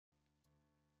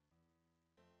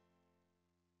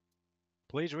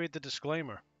Please read the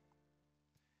disclaimer.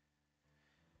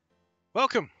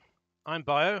 Welcome, I'm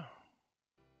Bio,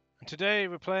 and today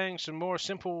we're playing some more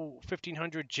simple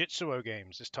 1500 Jitsuyou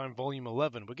games, this time volume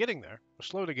 11. We're getting there, we're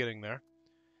slowly getting there.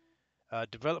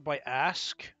 Developed by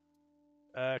Ask,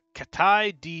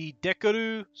 Katei de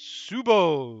Dekiru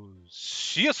Tsubo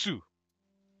Shiatsu.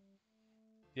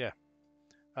 Yeah.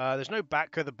 There's no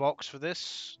back of the box for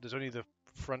this, there's only the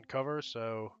front cover,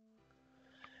 so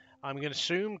I'm going to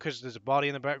assume, because there's a body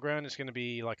in the background, it's going to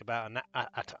be like about an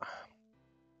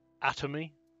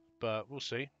atomy, but we'll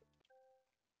see.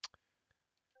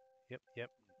 Yep.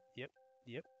 It's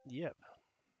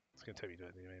going to take me to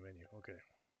the main menu. Okay.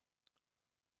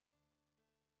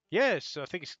 Yes, I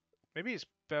think maybe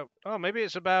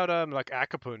it's about like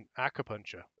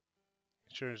acupuncture.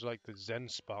 It shows like the Zen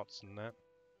spots and that.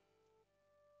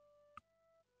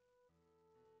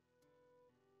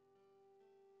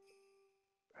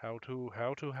 How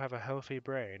to have a healthy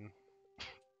brain.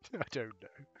 I don't know.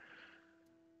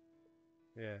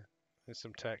 Yeah, there's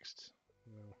some text.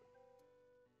 No.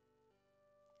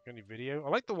 Any video? I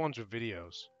like the ones with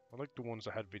videos. I like the ones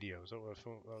that had videos. I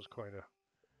thought that was quite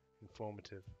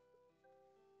informative.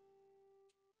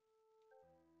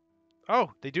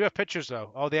 Oh, they do have pictures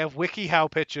though. Oh, they have WikiHow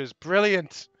pictures.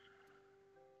 Brilliant.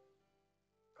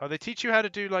 Oh, they teach you how to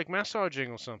do like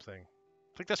massaging or something.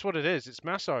 I think that's what it is. It's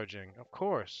massaging, of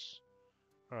course.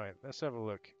 All right, let's have a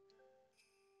look.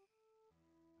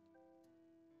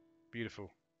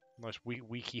 Beautiful. Nice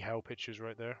WikiHow pictures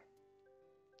right there.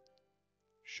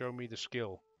 Show me the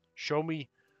skill. Show me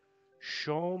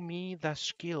the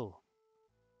skill.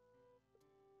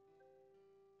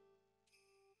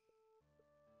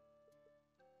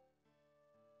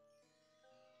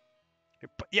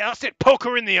 Yeah, that's it. Poke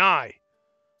her in the eye.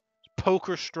 Poke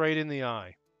her straight in the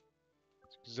eye.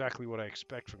 That's exactly what I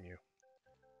expect from you.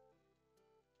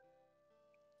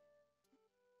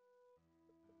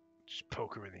 Just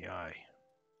poke her in the eye.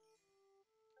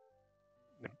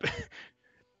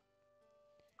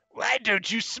 Why don't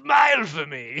you smile for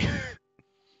me?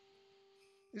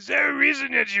 Is there a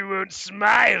reason that you won't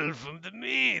smile for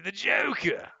me, the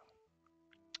Joker?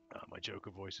 Oh, my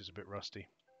Joker voice is a bit rusty.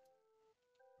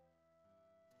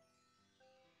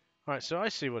 Alright, so I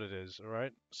see what it is,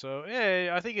 alright? So,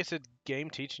 yeah, I think it's a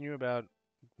game teaching you about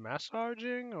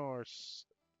massaging or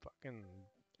fucking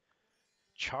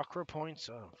chakra points?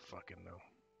 I don't fucking know.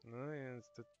 It's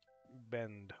the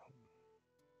bend.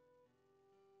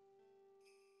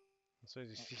 So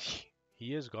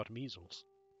he has got measles.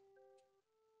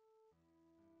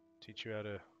 Teach you how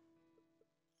to...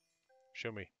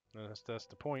 Show me. No, that's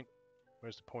the point.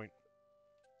 Where's the point?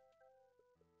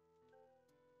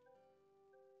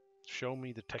 Show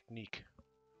me the technique.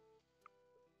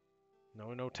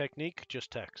 No technique,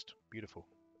 just text. Beautiful.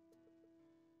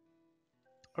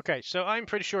 Okay, so I'm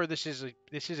pretty sure this is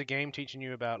a game teaching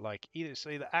you about like either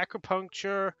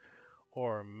acupuncture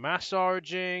or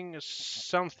massaging,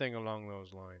 something along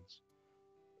those lines.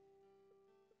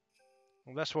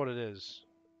 Well, that's what it is.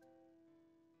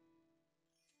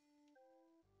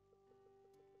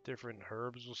 Different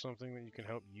herbs or something that you can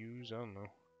help use. I don't know.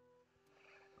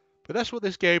 But that's what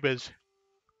this game is.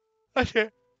 That's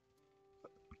it.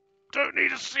 Don't need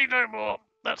to see no more.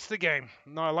 That's the game.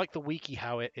 No, I like the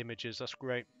WikiHow images. That's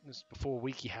great. This is before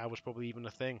WikiHow was probably even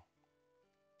a thing.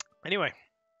 Anyway,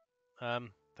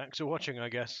 thanks for watching, I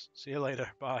guess. See you later.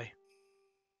 Bye.